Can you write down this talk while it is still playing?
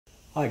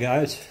Hi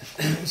guys,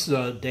 it's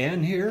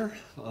Dan here.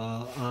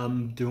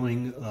 I'm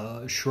doing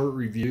a short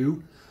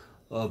review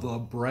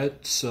of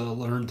Brett's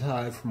Learn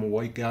Thai from a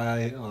White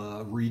Guy,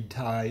 Read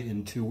Thai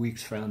in 2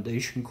 Weeks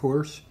Foundation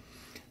course.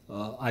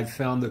 I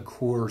found the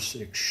course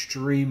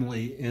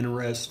extremely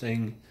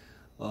interesting,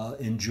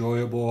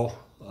 enjoyable,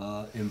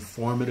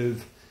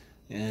 informative,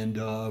 and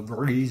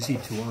very easy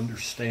to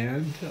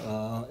understand,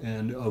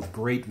 and of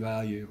great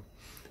value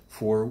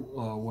for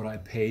what I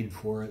paid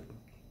for it.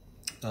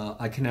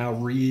 I can now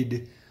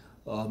read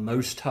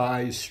most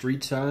Thai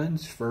street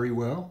signs very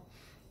well.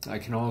 I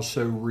can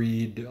also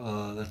read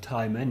the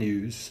Thai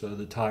menus,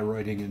 the Thai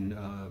writing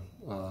in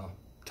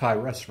Thai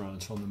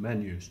restaurants on the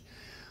menus.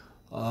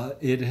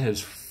 It has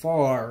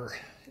far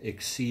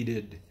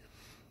exceeded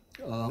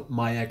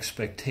my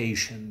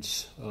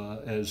expectations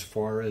as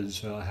far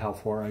as how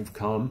far I've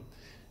come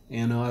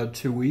in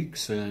 2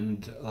 weeks,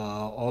 and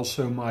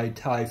also my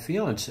Thai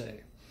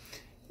fiance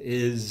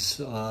is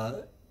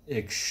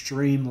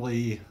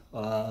extremely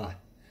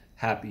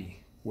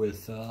happy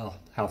with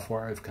how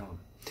far I've come.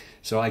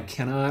 So I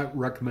cannot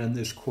recommend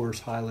this course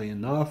highly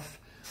enough.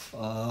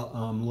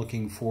 I'm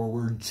looking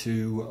forward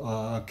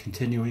to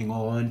continuing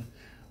on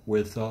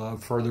with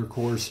further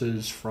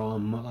courses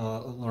from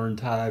Learn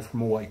Thai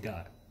from a White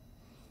Guy.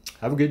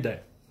 Have a good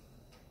day.